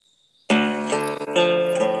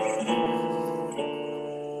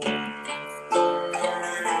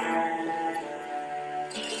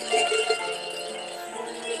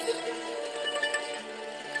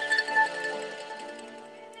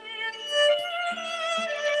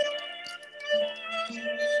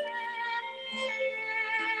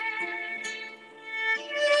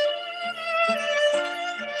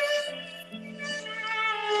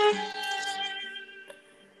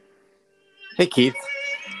Hey Keith,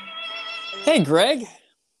 Hey Greg,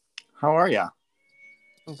 how are you?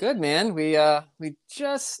 I'm good, man. We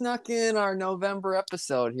just snuck in our November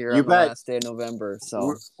episode here You on the bet. last day of November, We're,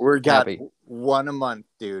 so we're got happy. one a month,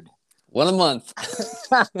 dude. One a month.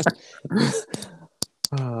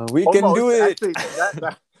 We can Almost. do it. Actually,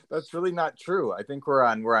 that's really not true. I think we're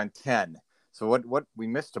on 10. So what we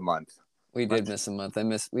missed a month. We What? did miss a month.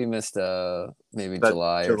 We missed maybe That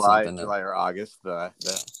July or July, something. July or August,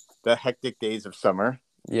 the hectic days of summer.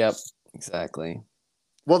 Yep, exactly.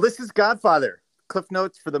 Well, this is Godfather. Cliff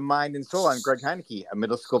Notes for the Mind and Soul. I'm Greg Heineke, a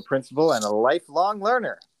middle school principal and a lifelong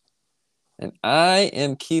learner. And I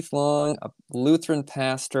am Keith Long, a Lutheran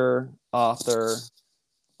pastor, author,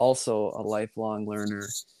 also a lifelong learner.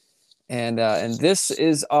 And this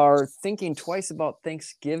is our Thinking Twice About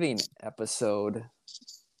Thanksgiving episode.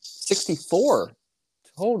 64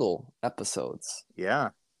 total episodes. Yeah,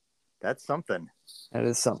 that's something. That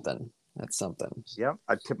is something. That's something. Yep,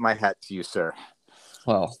 I tip my hat to you, sir.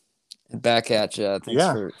 Well, back at you. Thanks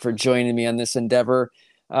Yeah. for joining me on this endeavor.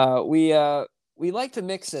 We like to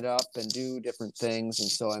mix it up and do different things, and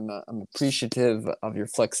so I'm appreciative of your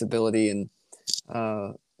flexibility and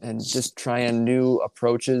just trying new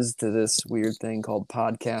approaches to this weird thing called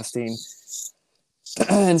podcasting.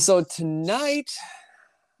 And so tonight,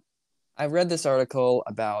 I read this article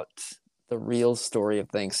about the real story of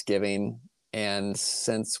Thanksgiving. And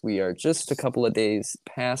since we are just a couple of days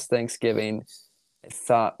past Thanksgiving, I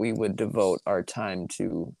thought we would devote our time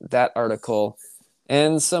to that article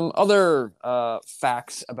and some other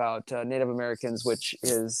facts about Native Americans, which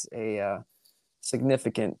is a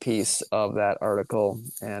significant piece of that article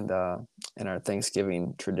and in our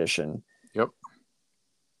Thanksgiving tradition. Yep.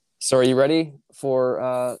 So are you ready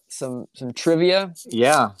for some trivia?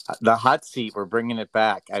 Yeah, the hot seat. We're bringing it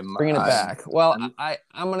back. Bringing it back. Well,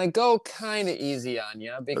 I'm going to go kind of easy on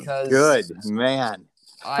you because good man.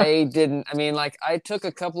 I took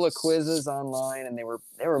a couple of quizzes online and they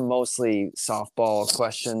were mostly softball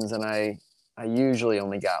questions and I usually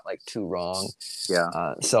only got like 2 wrong.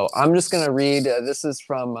 Yeah. So I'm just going to read. This is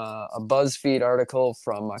from a BuzzFeed article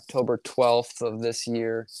from October 12th of this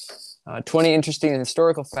year. 20 interesting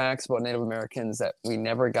historical facts about Native Americans that we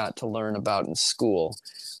never got to learn about in school.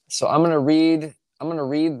 So I'm going to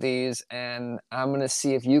read these and I'm going to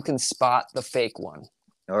see if you can spot the fake one.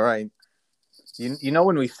 All right. You know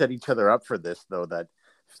when we set each other up for this though, that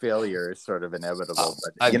failure is sort of inevitable.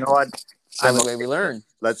 But you know what? I'm the way we learn.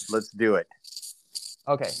 Let's do it.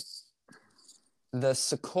 Okay. The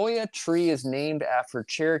sequoia tree is named after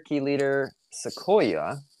Cherokee leader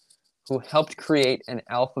Sequoyah, who helped create an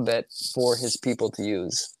alphabet for his people to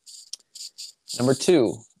use. Number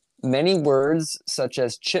 2, many words such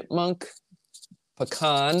as chipmunk,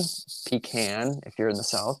 pecan if you're in the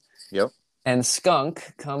South, yep, and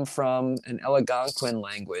skunk come from an Algonquin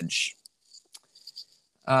language.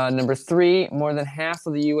 Number 3, more than half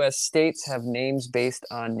of the U.S. states have names based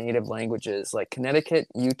on native languages like Connecticut,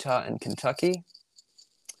 Utah, and Kentucky.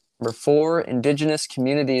 Number 4, indigenous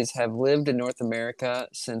communities have lived in North America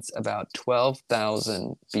since about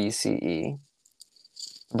 12,000 BCE.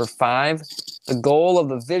 Number 5, the goal of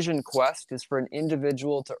the Vision Quest is for an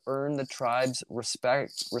individual to earn the tribe's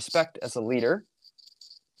respect as a leader.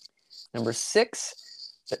 Number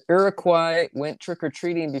 6, the Iroquois went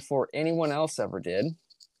trick-or-treating before anyone else ever did.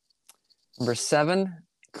 Number 7,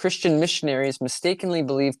 Christian missionaries mistakenly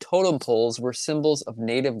believed totem poles were symbols of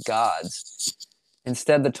native gods.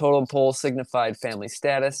 Instead, the totem pole signified family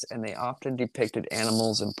status, and they often depicted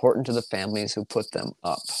animals important to the families who put them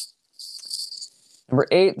up. Number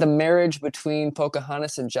 8, the marriage between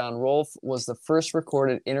Pocahontas and John Rolfe was the first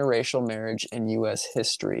recorded interracial marriage in U.S.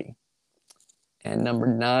 history. And number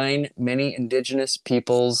 9, many indigenous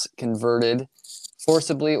peoples converted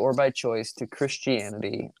forcibly or by choice to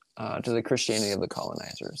Christianity, to the Christianity of the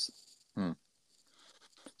colonizers.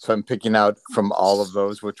 So I'm picking out from all of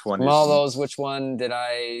those, which one? From all those, which one did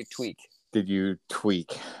I tweak? Did you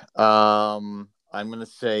tweak? I'm going to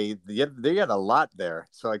say they had a lot there.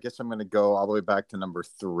 So I guess I'm going to go all the way back to number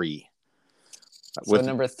 3. So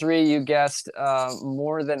number 3, you guessed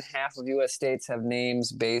more than half of U.S. states have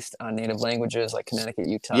names based on native languages like Connecticut,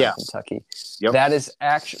 Utah, and Kentucky. Yep. That is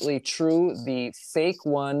actually true. The fake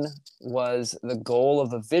one was the goal of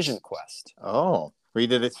the Vision Quest. Oh,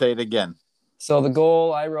 read it. Say it again. So the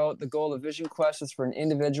goal of the Vision Quest is for an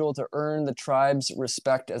individual to earn the tribe's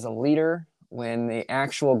respect as a leader, when the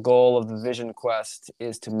actual goal of the Vision Quest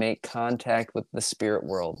is to make contact with the spirit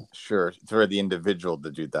world. Sure. It's for the individual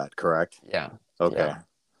to do that, correct? Yeah. Okay. Yeah.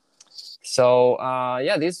 So,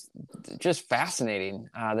 these just fascinating.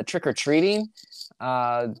 The trick-or-treating,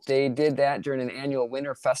 They did that during an annual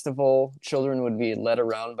winter festival. Children would be led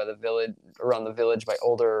around the village by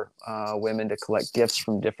older women to collect gifts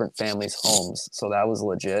from different families' homes. So that was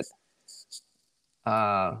legit.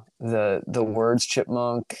 The words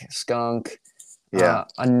chipmunk, skunk. Yeah.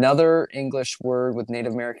 Another English word with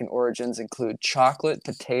Native American origins include chocolate,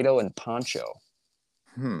 potato, and poncho.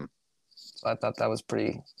 So I thought that was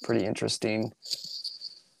pretty interesting.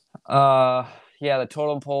 Yeah, the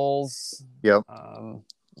totem poles. Yep.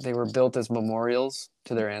 They were built as memorials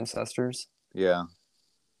to their ancestors. Yeah.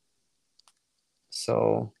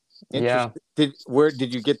 So yeah. Did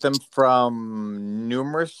you get them from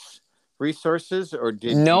numerous resources, or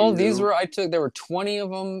did No, you? there were 20 of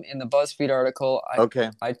them in the BuzzFeed article.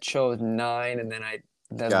 I chose 9, and then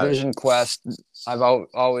Vision Quest. I've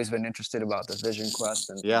always been interested about the Vision Quest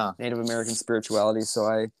and Native American spirituality. So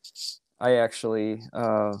I actually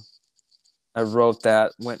I wrote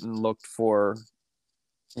that, went and looked for,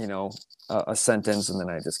 a sentence, and then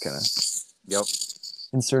I just kind of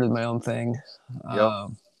inserted my own thing.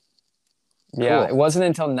 Yeah, It wasn't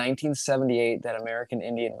until 1978 that American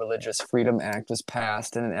Indian Religious Freedom Act was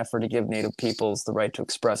passed in an effort to give Native peoples the right to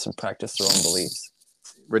express and practice their own beliefs.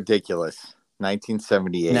 Ridiculous.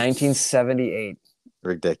 1978. 1978.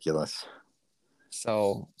 Ridiculous.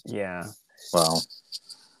 So, yeah. Wow.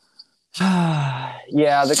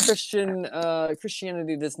 Yeah, the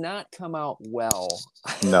Christianity does not come out well.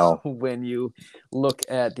 No. When you look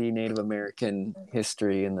at the Native American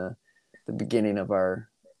history and the beginning of our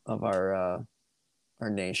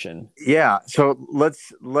nation. Yeah. So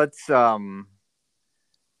let's look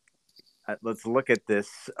at this.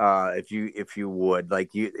 If you would, like,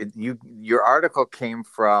 your article came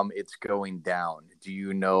from It's Going Down. Do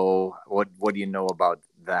you know what do you know about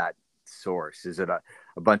that source? Is it a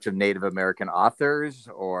bunch of Native American authors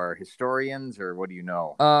or historians, or what do you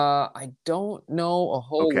know? I don't know a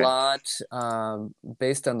whole lot.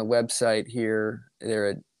 Based on the website here,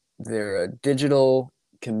 they're a digital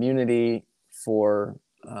community for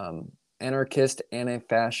anarchist,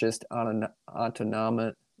 anti-fascist,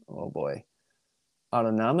 autonomous. Oh boy,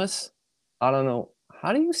 autonomous. I don't know.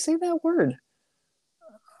 How do you say that word?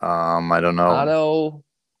 I don't know.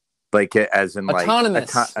 Like as in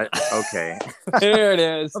autonomous. Okay. There it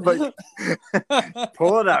is.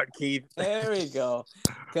 Pull it out, Keith. There we go.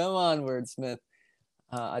 Come on, wordsmith.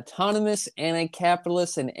 Autonomous,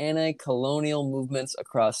 anti-capitalist, and anti-colonial movements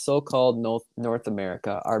across so-called North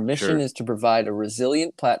America. Our mission is to provide a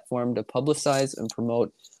resilient platform to publicize and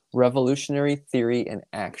promote revolutionary theory and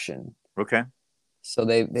action. Okay. So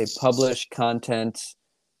they publish content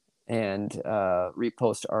and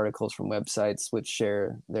repost articles from websites which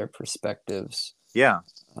share their perspectives. Yeah.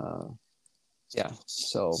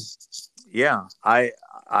 So. Yeah, I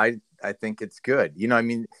think it's good.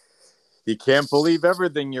 You can't believe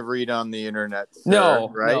everything you read on the internet. Sir,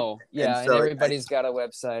 right? No. Yeah, and everybody's got a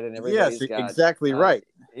website, and everybody's got exactly right.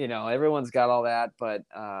 Everyone's got all that, but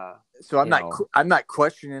so I'm not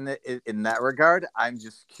questioning it in that regard. I'm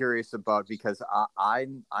just curious about, because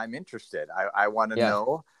I'm interested. I want to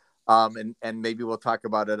know, and maybe we'll talk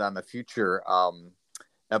about it on a future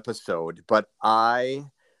episode. But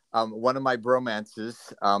one of my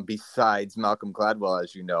bromances, besides Malcolm Gladwell,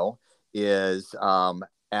 as you know, is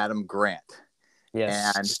Adam Grant.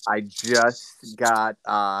 Yes. And I just got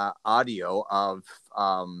audio of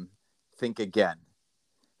Think Again,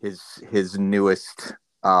 his newest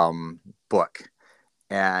book,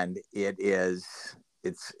 and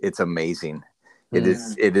it's amazing. It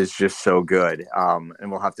is just so good,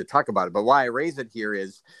 and we'll have to talk about it. But why I raise it here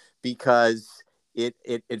is because it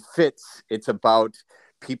fits. It's about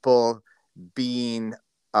people being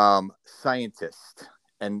scientists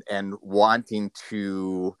and wanting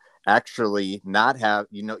to actually not have,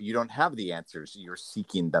 you don't have the answers. You're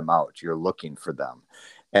seeking them out. You're looking for them.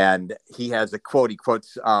 And he has a quote. He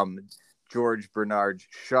quotes George Bernard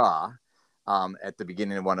Shaw at the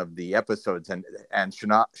beginning of one of the episodes. And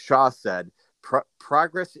Shaw said,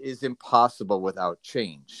 progress is impossible without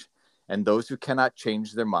change. And those who cannot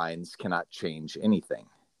change their minds cannot change anything.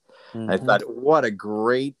 Mm-hmm. I thought, what a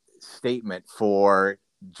great statement for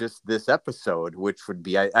just this episode, which would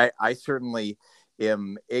be, I certainly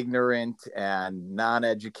am ignorant and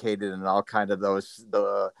non-educated and all kind of those,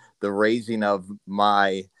 the raising of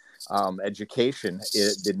my education,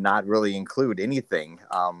 it did not really include anything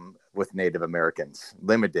with Native Americans,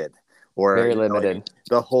 limited. Or very limited. Like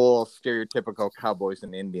the whole stereotypical cowboys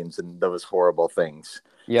and Indians and those horrible things.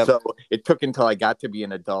 Yep. So it took until I got to be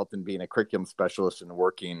an adult and being a curriculum specialist and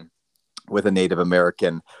working with a Native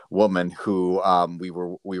American woman who we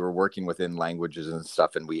were working within languages and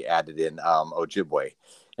stuff, and we added in Ojibwe,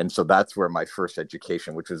 and so that's where my first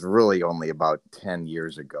education, which was really only about 10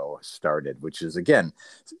 years ago, started. Which is again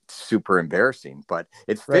super embarrassing, but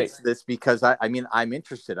it Right. fits this because I mean I'm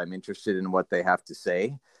interested. I'm interested in what they have to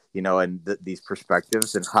say, and these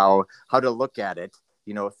perspectives and how to look at it,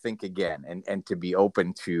 think again and to be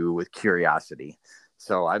open to with curiosity.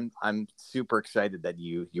 So I'm super excited that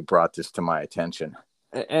you brought this to my attention.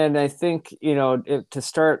 And I think, to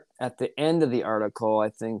start at the end of the article, I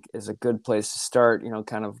think is a good place to start,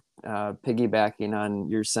 kind of piggybacking on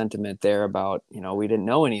your sentiment there about, we didn't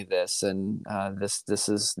know any of this, and this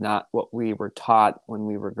is not what we were taught when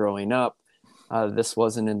we were growing up. This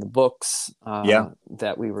wasn't in the books Yeah.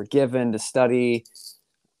 that we were given to study.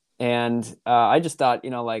 And I just thought,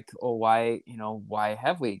 like, oh, why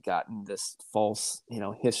have we gotten this false,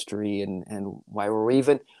 history, and why were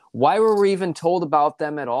we even told about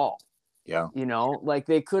them at all? Yeah. Like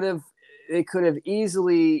they could have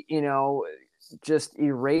easily, just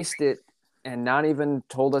erased it and not even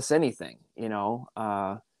told us anything.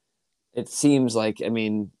 It seems like, I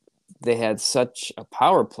mean, they had such a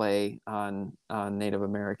power play on Native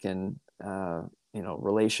American,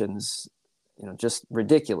 relations, just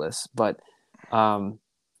ridiculous. But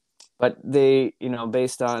they,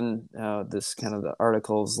 based on this kind of the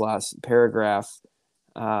article's last paragraph,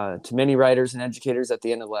 to many writers and educators at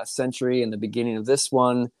the end of the last century and the beginning of this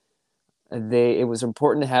one, it was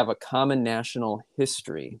important to have a common national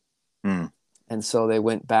history. Mm. And so they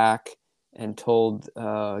went back and told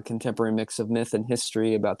a contemporary mix of myth and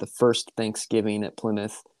history about the first Thanksgiving at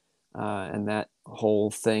Plymouth. And that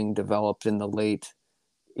whole thing developed in the late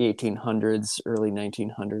 1800s, early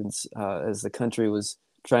 1900s, as the country was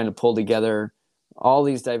trying to pull together all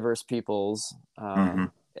these diverse peoples Mm-hmm.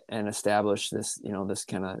 and establish this, this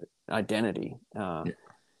kind of identity. Yeah.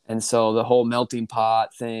 And so the whole melting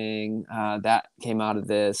pot thing that came out of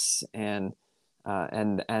this, and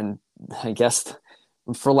I guess,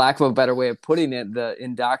 for lack of a better way of putting it, the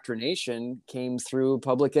indoctrination came through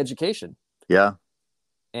public education, Yeah.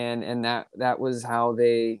 and that was how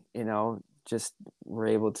they, just were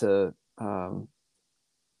able to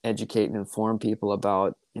educate and inform people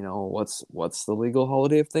about, what's the legal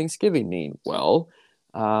holiday of Thanksgiving mean? Well,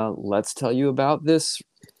 let's tell you about this,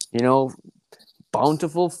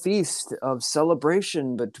 bountiful feast of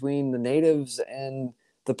celebration between the natives and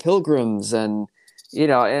the pilgrims, and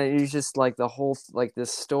it's just like the whole, like,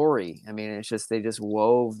 this story. I mean, it's just, they just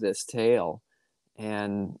wove this tale,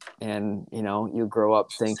 and you grow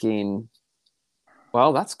up thinking,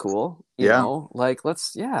 well, that's cool, Yeah. like,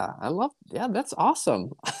 yeah, that's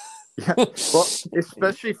awesome. Yeah. Well,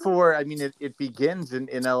 especially I mean, it begins in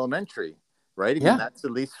elementary, right? I mean, Yeah. that's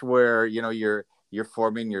at least where, you're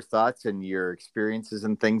forming your thoughts and your experiences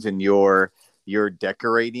and things, and you're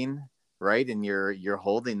decorating, right? And you're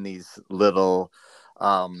holding these little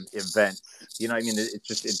events. I mean,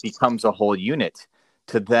 it becomes a whole unit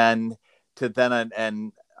to then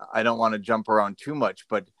and I don't want to jump around too much,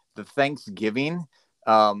 but the Thanksgiving,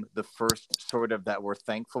 the first sort of that we're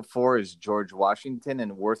thankful for is George Washington,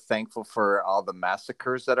 and we're thankful for all the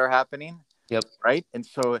massacres that are happening, Yep. right? And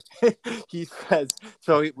so he says,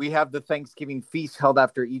 so we have the Thanksgiving feast held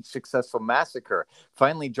after each successful massacre.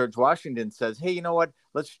 Finally, George Washington says, hey, you know what?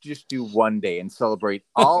 Let's just do one day and celebrate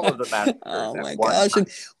all of the massacres Oh at my one gosh. time.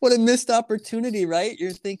 And what a missed opportunity, right?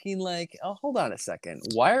 You're thinking, like, oh, hold on a second.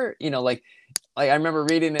 Why are, like I remember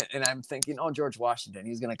reading it and I'm thinking, oh, George Washington,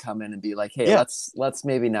 he's gonna come in and be like, hey, Yeah, let's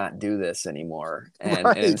maybe not do this anymore. And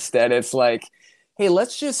right. instead it's like, hey,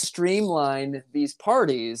 let's just streamline these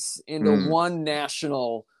parties into Mm, one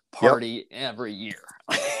national yep. party every year.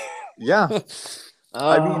 Yeah.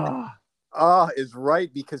 I mean, Oh, is right,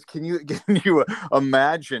 because can you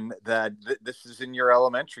imagine that this is in your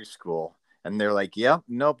elementary school and they're like, yeah,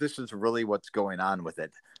 nope, this is really what's going on with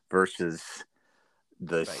it versus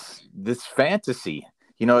right, this fantasy.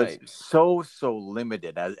 It's right. so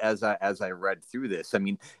limited as I read through this. I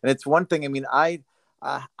mean, and it's one thing. I mean, I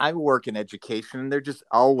work in education, and they're just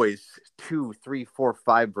always two, three, four,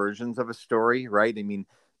 five versions of a story, right? I mean,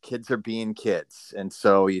 kids are being kids, and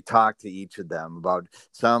so you talk to each of them about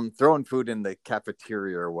some throwing food in the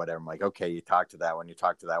cafeteria or whatever. I'm like, okay, you talk to that one, you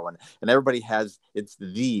talk to that one, and everybody has it's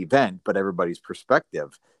the event, but everybody's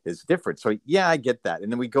perspective is different. So yeah, I get that.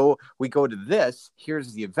 And then we go to this.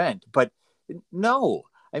 Here's the event, but no,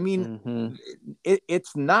 I mean, Mm-hmm.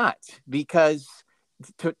 it's not, because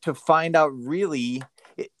to find out really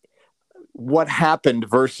what happened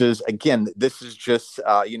versus, again, this is just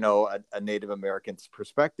a Native American's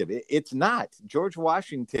perspective. It's not George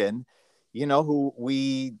Washington. who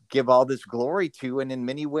we give all this glory to. And in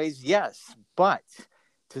many ways, yes, but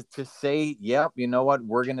to say, yep, you know what,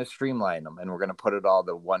 we're going to streamline them and we're going to put it all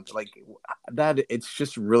to one, like that, it's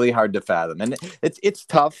just really hard to fathom. And it's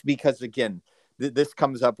tough because, again, this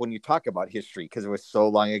comes up when you talk about history because it was so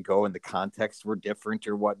long ago and the contexts were different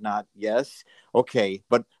or whatnot. Yes. Okay.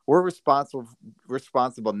 But we're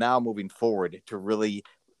responsible now moving forward to really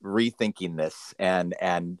rethinking this and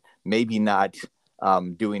maybe not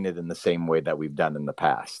doing it in the same way that we've done in the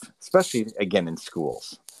past, especially, again, in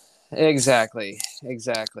schools. Exactly.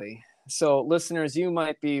 So, listeners, you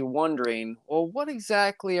might be wondering, well, what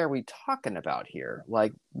exactly are we talking about here?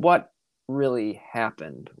 Like, what really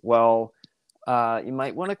happened? Well, you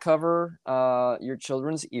might want to cover your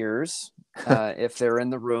children's ears if they're in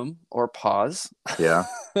the room, or pause. Yeah.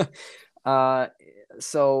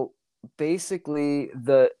 So basically,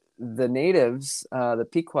 the natives, the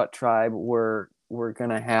Pequot tribe, were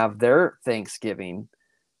going to have their Thanksgiving.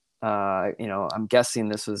 I'm guessing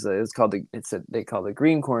this was they call the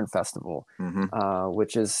Green Corn Festival,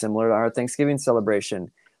 which is similar to our Thanksgiving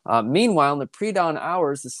celebration. Meanwhile, in the pre-dawn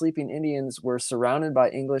hours, the sleeping Indians were surrounded by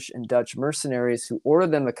English and Dutch mercenaries who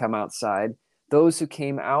ordered them to come outside. Those who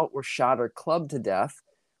came out were shot or clubbed to death,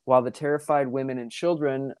 while the terrified women and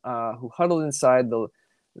children who huddled inside the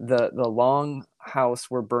long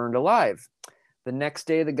house were burned alive. The next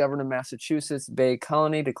day, the governor of Massachusetts Bay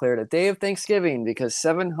Colony declared a day of Thanksgiving because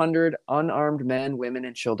 700 unarmed men, women,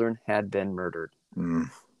 and children had been murdered.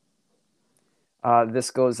 This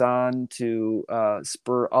goes on to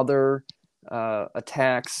spur other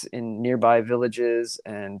attacks in nearby villages,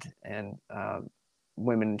 and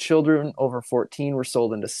women and children over 14 were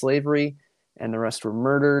sold into slavery, and the rest were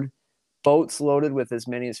murdered. Boats loaded with as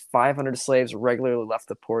many as 500 slaves regularly left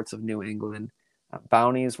the ports of New England.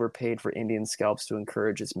 Bounties were paid for Indian scalps to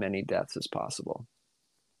encourage as many deaths as possible.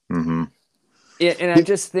 And I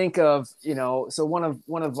just think of, so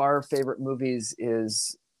one of our favorite movies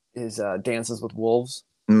is Dances with Wolves.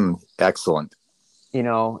 Excellent.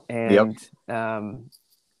 And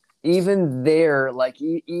even there, like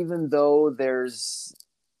even though there's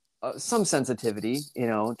some sensitivity,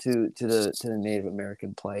 to the Native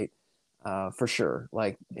American plight, for sure.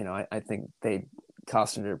 Like, I think they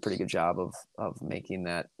Costner did a pretty good job of making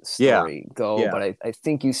that story go. But I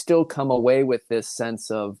think you still come away with this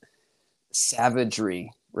sense of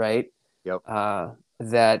savagery, right? Yep.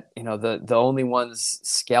 That the only ones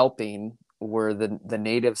scalping were the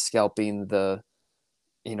natives scalping the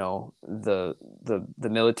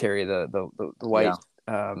military, the white.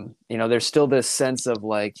 There's still this sense of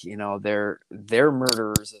like, they're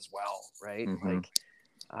murderers as well, right?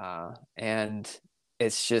 And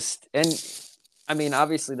it's just, and I mean,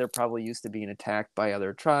 obviously they're probably used to being attacked by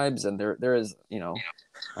other tribes, and there is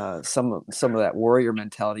some of that warrior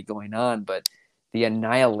mentality going on, but the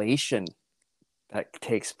annihilation that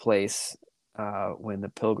takes place when the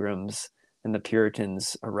Pilgrims and the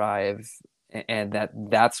Puritans arrive, and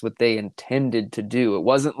that's what they intended to do. It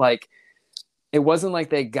wasn't like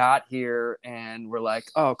they got here and were like,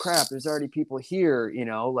 oh crap, there's already people here,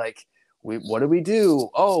 like what do we do?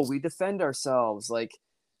 Oh, we defend ourselves. Like,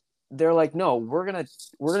 they're like, no, we're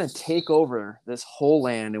gonna take over this whole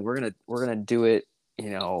land, and we're gonna do it,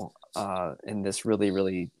 in this really,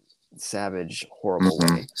 really savage, horrible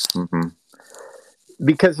way.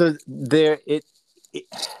 Because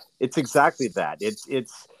it's exactly that.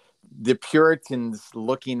 It's the Puritans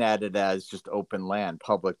looking at it as just open land,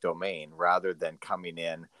 public domain, rather than coming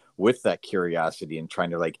in with that curiosity and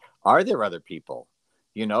trying to, like, are there other people?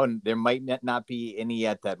 And there might not be any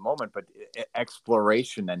at that moment, but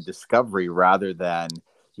exploration and discovery rather than,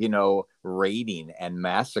 raiding and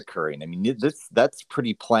massacring. I mean, that's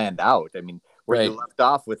pretty planned out. I mean, where you left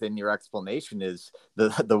off within your explanation is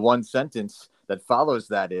the one sentence that follows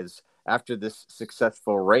that is, after this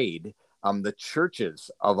successful raid, the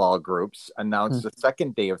churches of all groups announced the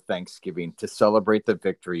second day of Thanksgiving to celebrate the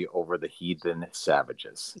victory over the heathen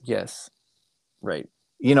savages. Yes. Right.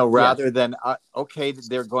 Rather than, okay,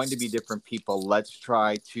 they're going to be different people. Let's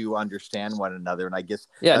try to understand one another. And I guess,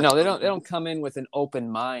 they don't come in with an open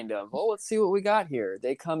mind of, oh, let's see what we got here.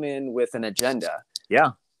 They come in with an agenda.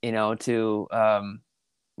 Yeah. Did you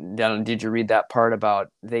read that part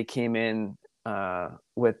about they came in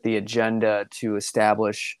with the agenda to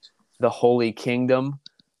establish the Holy Kingdom,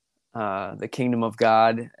 the kingdom of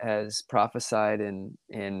God, as prophesied in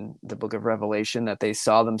the book of Revelation, that they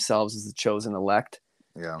saw themselves as the chosen elect.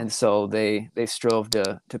 Yeah. And so they strove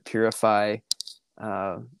to purify,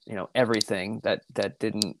 everything that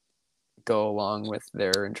didn't go along with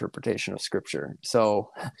their interpretation of Scripture.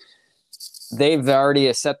 So they've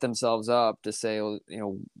already set themselves up to say,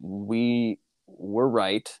 we're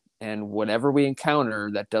right, and whatever we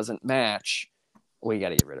encounter that doesn't match, we got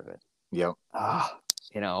to get rid of it. Yep.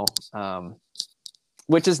 You know,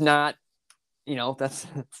 which is not, that's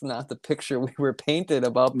not the picture we were painted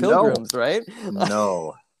about pilgrims, right?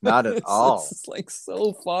 No, not at all. It's like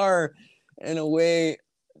so far in a way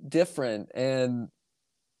different. And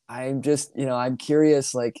I'm just, I'm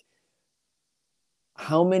curious, like,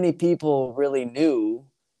 how many people really knew,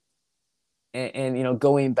 and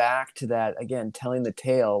going back to that again, telling the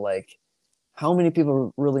tale, like, how many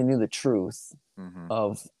people really knew the truth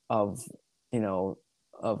of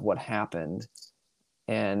of what happened,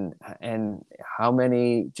 and how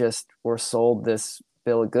many just were sold this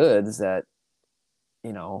bill of goods that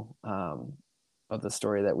of the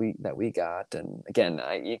story that we got. And again,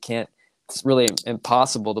 you can't, it's really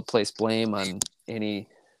impossible to place blame on any,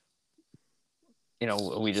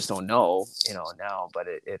 we just don't know now, but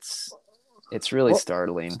it's really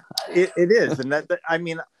startling. It is. And that, I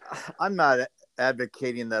mean, I'm not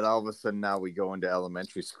advocating that all of a sudden now we go into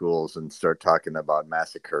elementary schools and start talking about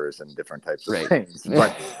massacres and different types of things.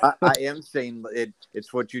 But I am saying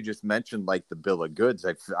it's what you just mentioned, like the bill of goods.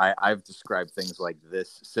 I've described things like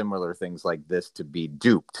this, similar things like this, to be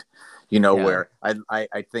duped, where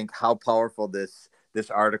I think how powerful this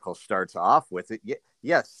article starts off with it.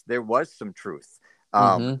 Yes, there was some truth.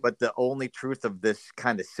 But the only truth of this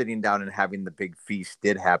kind of sitting down and having the big feast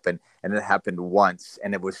did happen, and it happened once,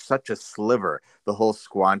 and it was such a sliver, the whole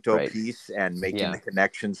Squanto piece and making the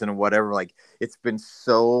connections and whatever. Like, it's been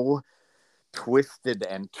so twisted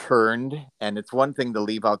and turned, and it's one thing to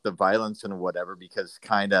leave out the violence and whatever, because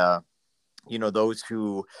kind of, those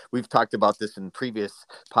who, we've talked about this in previous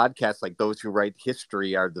podcasts, like those who write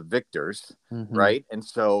history are the victors, right? And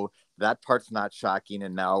so that part's not shocking.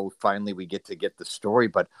 And now finally we get the story,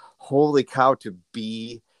 but holy cow, to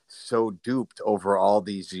be so duped over all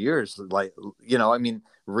these years. Like, I mean,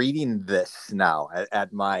 reading this now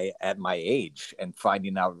at my age and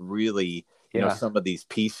finding out really, some of these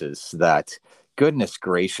pieces that, goodness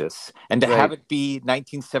gracious, and to have it be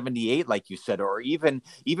 1978, like you said, or even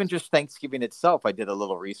just Thanksgiving itself. I did a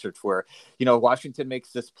little research where, Washington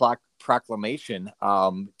makes this proclamation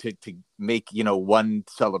to make, one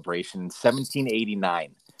celebration in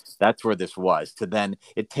 1789. That's where this was. To then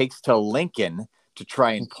it takes to Lincoln to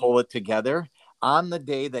try and pull it together on the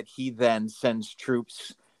day that he then sends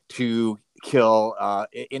troops to kill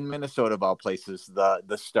in Minnesota, of all places,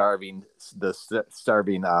 the starving.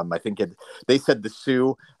 I think they said the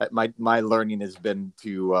Sioux. My learning has been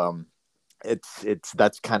to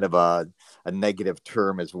that's kind of a negative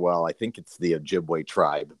term as well. I think it's the Ojibwe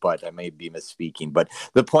tribe, but I may be misspeaking. But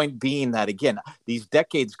the point being that, again, these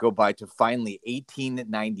decades go by to finally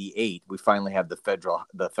 1898. We finally have the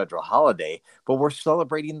federal holiday, but we're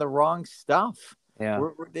celebrating the wrong stuff. Yeah,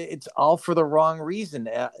 it's all for the wrong reason.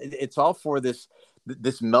 It's all for this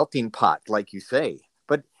melting pot, like you say,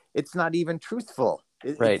 but it's not even truthful.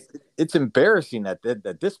 It's embarrassing at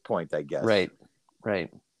this point, I guess.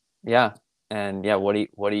 Right. Yeah. And yeah, what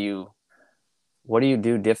do you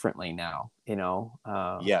do differently now?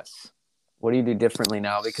 Yes. What do you do differently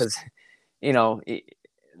now? Because,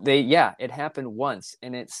 it happened once,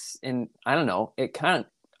 and I don't know,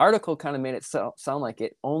 article kind of made it sound like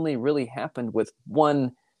it only really happened with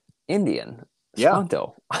one Indian,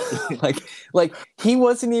 Squanto. like he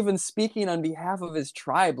wasn't even speaking on behalf of his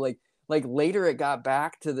tribe. Like later it got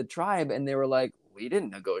back to the tribe, and they were like, we didn't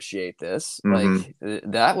negotiate this. Like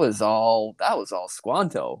that was all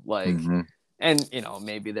Squanto. Like, and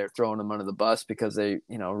maybe they're throwing him under the bus because they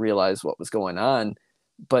realized what was going on,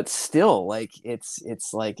 but still, like, it's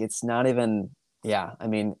like, it's not even. Yeah, I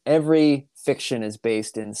mean, every fiction is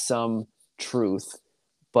based in some truth,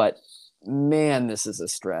 but man, this is a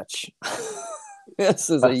stretch. This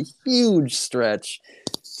is a huge stretch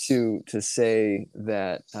to say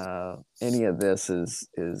that any of this is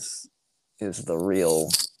the real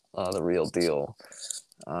deal.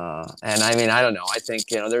 And I mean, I don't know. I think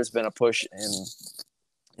there's been a push in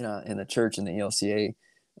the church and the ELCA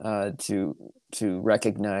to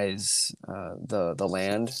recognize the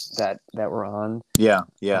land that we're on.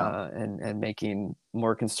 And making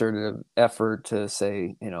more concerted effort to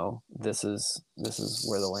say, this is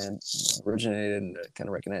where the land originated, and kind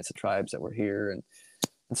of recognize the tribes that were here. And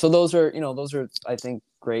so those are I think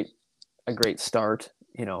a great start,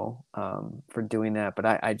 for doing that. But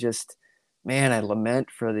I just, man, I lament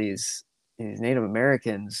for these Native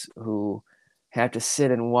Americans who have to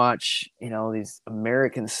sit and watch, these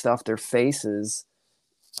Americans stuff their faces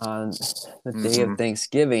on the day of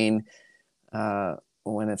Thanksgiving,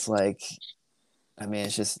 when it's like, I mean,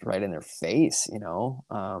 it's just right in their face, you know.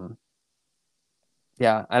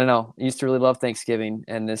 Yeah, I don't know. I used to really love Thanksgiving,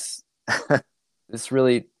 and this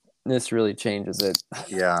really this really changes it.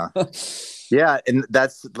 Yeah. Yeah, and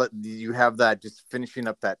that's you have that just finishing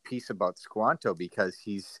up that piece about Squanto because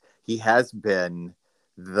he has been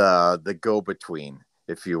the go between,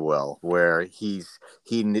 if you will, where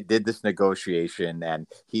did this negotiation and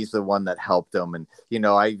he's the one that helped them, and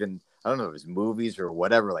I don't know if it was movies or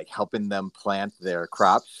whatever, like helping them plant their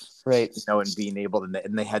crops, Right. and being able to,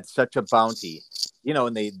 and they had such a bounty,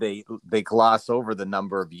 and they gloss over the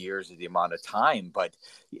number of years or the amount of time, but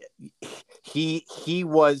he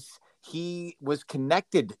was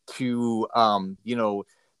connected to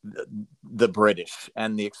the British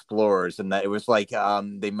and the explorers, and that it was like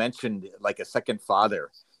they mentioned like a second father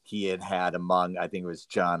he had among, I think it was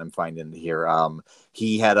John, I'm finding here.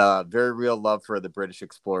 He had a very real love for the British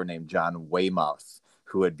explorer named John Weymouth,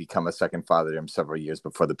 who had become a second father to him several years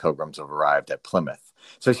before the Pilgrims arrived at Plymouth.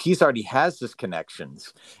 So he's already has this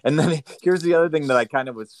connections. And then here's the other thing that I kind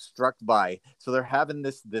of was struck by. So they're having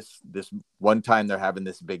this one time they're having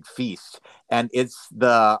this big feast, and it's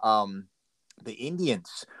the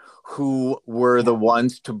Indians who were the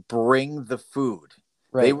ones to bring the food.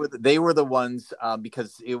 Right. They were the ones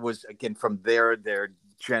because it was again from their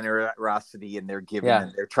generosity and their giving, Yeah.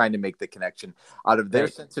 and they're trying to make the connection out of their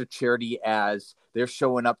sense of charity as they're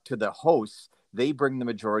showing up to the hosts. They bring the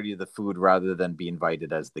majority of the food rather than be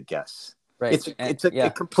invited as the guests. Right. It's a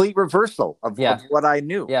complete reversal of what I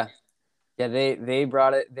knew. Yeah. Yeah. They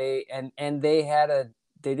brought it. And they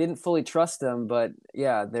they didn't fully trust them, but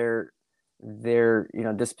yeah, their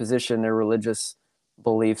disposition, their religious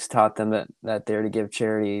beliefs taught them that they're to give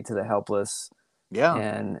charity to the helpless. Yeah.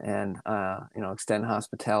 And extend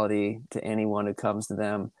hospitality to anyone who comes to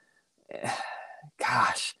them.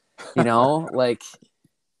 Gosh, like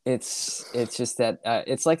it's just that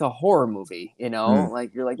it's like a horror movie,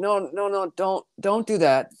 like you're like, no, don't do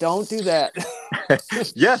that, don't do that.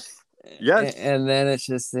 Yes. And then it's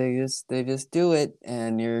just they just do it,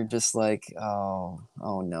 and you're just like, oh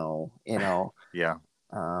no, Yeah.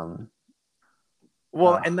 um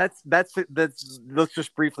Well, and that's let's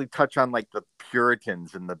just briefly touch on like the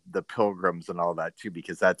Puritans and the Pilgrims and all that too,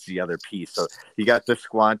 because that's the other piece. So you got the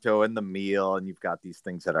Squanto and the meal, and you've got these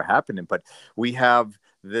things that are happening, but we have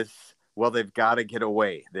this. Well, they've got to get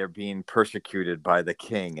away. They're being persecuted by the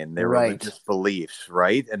king and their religious beliefs,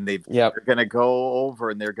 right? And they're going to go over,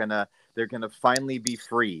 and they're gonna finally be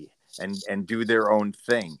free and do their own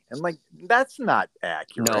thing. And like that's not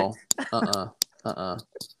accurate. No.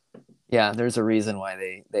 Yeah, there's a reason why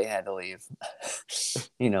they had to leave.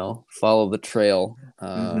 Follow the trail.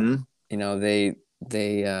 They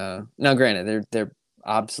now granted they're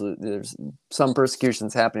absolute. There's some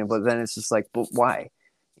persecutions happening, but then it's just like, but why?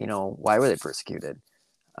 Why were they persecuted?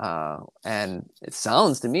 And it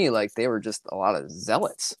sounds to me like they were just a lot of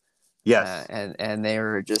zealots. Yes. And they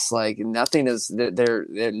were just like, nothing is good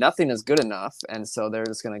enough, and so they're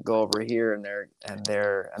just gonna go over here, and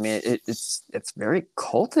they're I mean it's very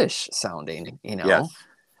cultish sounding, Yes.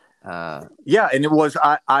 Yeah, and it was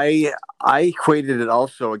I equated it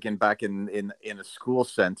also again back in a school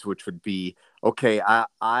sense, which would be okay.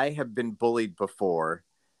 I have been bullied before.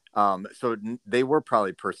 So they were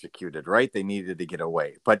probably persecuted, right? They needed to get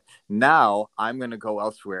away. But now I'm going to go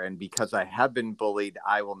elsewhere. And because I have been bullied,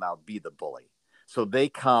 I will now be the bully. So they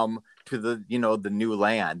come to the new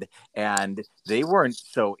land, and they weren't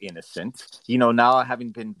so innocent. Now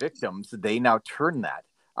having been victims, they now turn that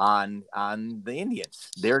on the Indians.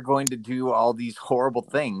 They're going to do all these horrible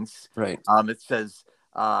things. Right. It says,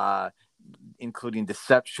 including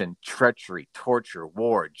deception, treachery, torture,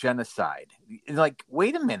 war, genocide. Like,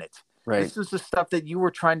 wait a minute. Right. This is the stuff that you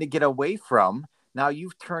were trying to get away from. Now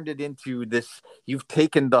you've turned it into this. You've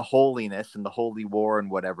taken the holiness and the holy war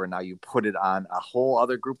and whatever. Now you put it on a whole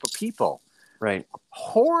other group of people. Right.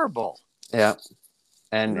 Horrible. Yeah.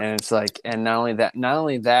 And it's like, and not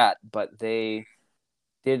only that, but they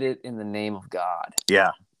did it in the name of God.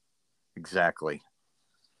 Yeah, exactly.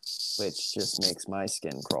 Which just makes my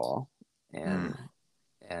skin crawl. And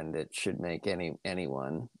it should make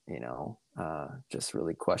anyone, just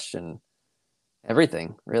really question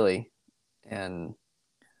everything, really. And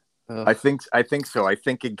I think so. I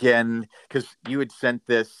think again, because you had sent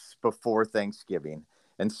this before Thanksgiving,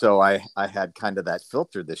 and so I had kind of that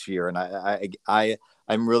filter this year, and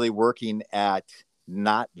I'm really working at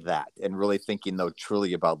not that, and really thinking though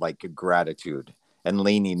truly about like gratitude and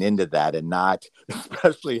leaning into that, and not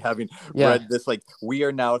especially having read this, like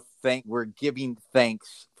we're giving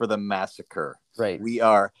thanks for the massacre. Right. We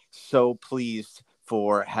are so pleased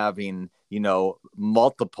for having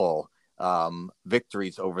multiple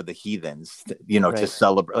victories over the heathens, to Right.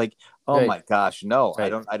 celebrate. Like, oh Right. my gosh, no,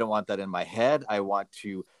 Right. I don't want that in my head. I want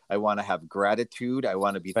to have gratitude. I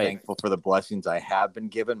want to be Right. thankful for the blessings I have been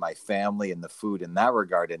given, my family and the food in that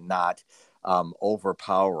regard, and not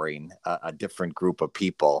overpowering a different group of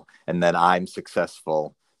people, and that I'm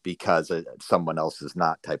successful because someone else is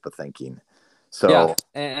not, type of thinking. Yeah, So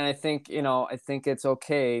and I think I think it's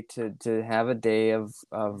okay to have a day of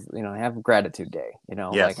have a gratitude day.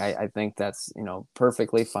 Like yes, I think that's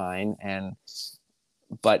perfectly fine. And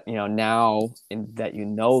but now that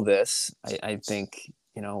this, I think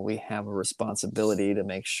we have a responsibility to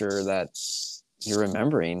make sure that you're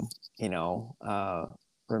remembering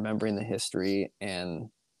remembering the history, and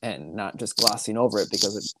not just glossing over it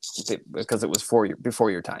because it was before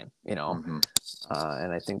your time. mm-hmm.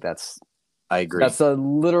 And I think that's I agree. that's the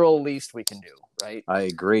literal least we can do, right? I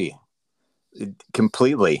agree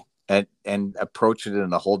completely, and approach it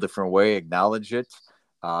in a whole different way. Acknowledge it,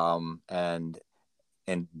 and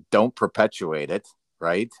don't perpetuate it,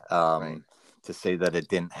 right? Right. To say that it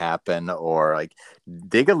didn't happen, or like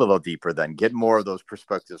dig a little deeper, then get more of those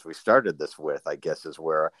perspectives we started this with, I guess, is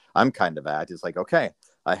where I'm kind of at. Is like, okay,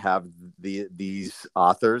 I have these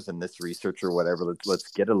authors and this research or whatever.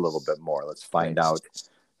 Let's get a little bit more. Let's find Right. out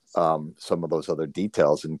some of those other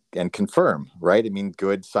details, and confirm, right? I mean,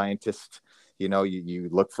 good scientists, you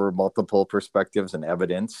look for multiple perspectives and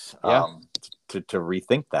evidence, Yeah. to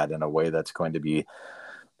rethink that in a way that's going to be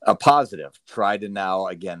a positive. Try to now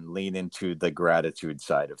again lean into the gratitude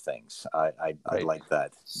side of things. I Right. like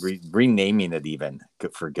that. Renaming it, even,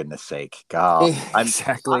 for goodness sake. God,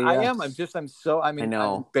 Exactly. I Yeah. am. I I'm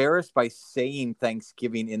know. embarrassed by saying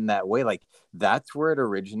Thanksgiving in that way. Like, that's where it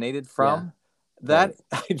originated Yeah. from. That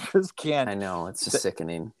Right. I just can't. I know. It's just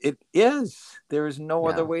sickening. It is. There is no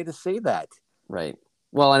other Yeah. way to say that. Right.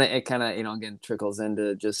 Well, and it kind of again trickles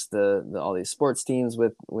into just the all these sports teams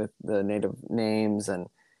with the native names. And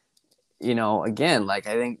again, like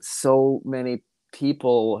I think so many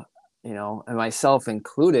people, and myself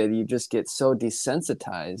included, you just get so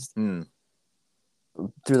desensitized Mm,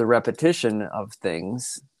 through the repetition of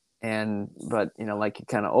things. And but like you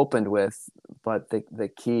kind of opened with, but the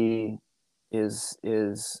key is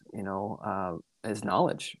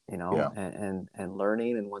knowledge, yeah. and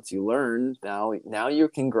learning. And once you learn, now you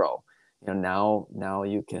can grow, now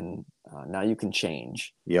you can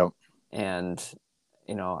change. Yep. And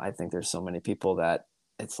I think there's so many people that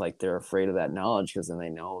it's like they're afraid of that knowledge, because then they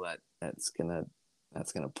know that that's gonna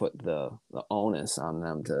put the onus on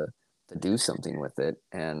them to do something with it.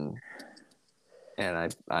 And I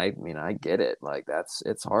mean, I get it. Like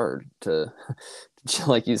it's hard to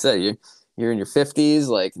like you said, you're in your 50s.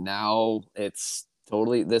 Like now it's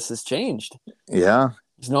totally, this has changed. Yeah.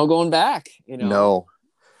 There's no going back, No.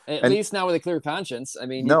 at And least now with a clear conscience. I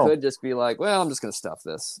mean, you no. could just be like, well, I'm just going to stuff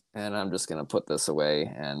this, and I'm just going to put this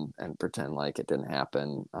away and pretend like it didn't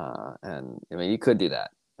happen. And I mean, you could do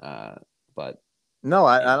that. But No,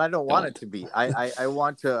 and I don't want it don't. to be. I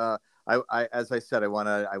want to. As I said, I want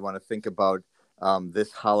to think about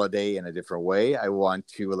this holiday in a different way. I want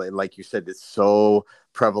to, like you said, it's so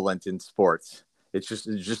prevalent in sports. It's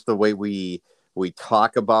just the way we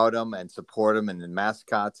talk about them and support them, and the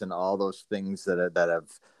mascots and all those things that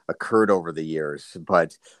have occurred over the years.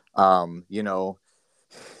 But you know,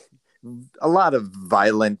 a lot of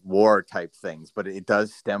violent war type things, but it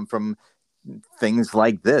does stem from things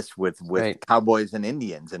like this, with Right. cowboys and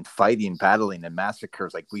Indians and fighting, battling, and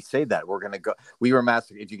massacres. Like, we say that we're gonna go, we were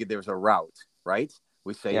massacred. If you get, there was a rout, right?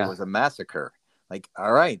 We say it Yeah. was a massacre. Like,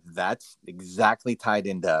 all right, that's exactly tied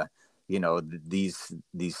into these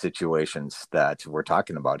situations that we're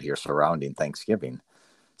talking about here surrounding Thanksgiving.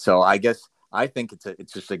 So I think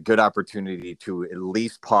it's just a good opportunity to at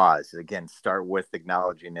least pause again, start with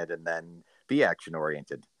acknowledging it, and then be action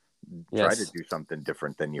oriented. Try to Yes. do something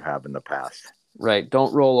different than you have in the past. Right.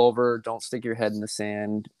 Don't roll over. Don't stick your head in the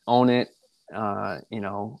sand. Own it.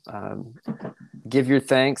 Give your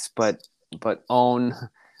thanks, but own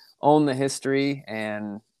the history.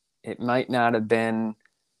 And it might not have been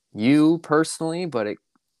you personally, but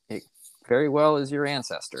it very well is your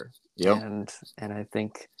ancestor. Yep. And I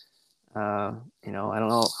think I don't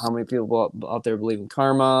know how many people out there believe in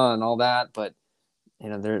karma and all that, but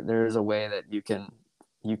there's a way that you can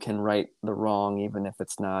right the wrong, even if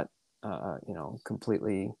it's not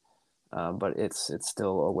completely, but it's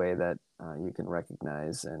still a way that you can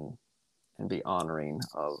recognize and be honoring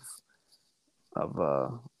of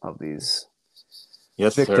these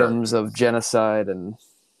Yes, sir. victims of genocide and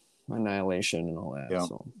annihilation and all that. Yeah.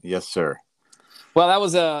 So, Yes, sir. well, that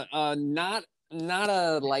was a not not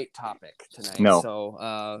a light topic tonight. No.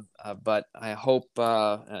 So, but I hope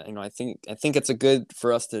I think it's a good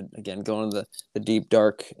for us to again go into the deep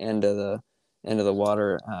dark end of the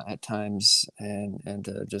water at times, and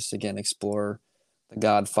to just again explore the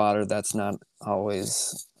Godfather. That's not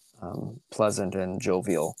always pleasant and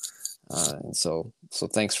jovial. And so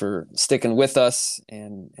thanks for sticking with us,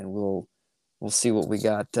 and we'll see what we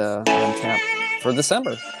got on tap for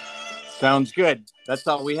December. Sounds good. That's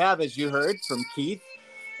all we have, as you heard from Keith.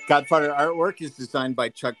 Godfather artwork is designed by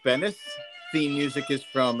Chuck Bennis. Theme music is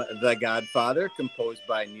from The Godfather, composed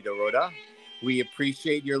by Nita Rhoda. We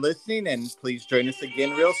appreciate your listening, and please join us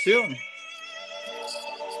again real soon.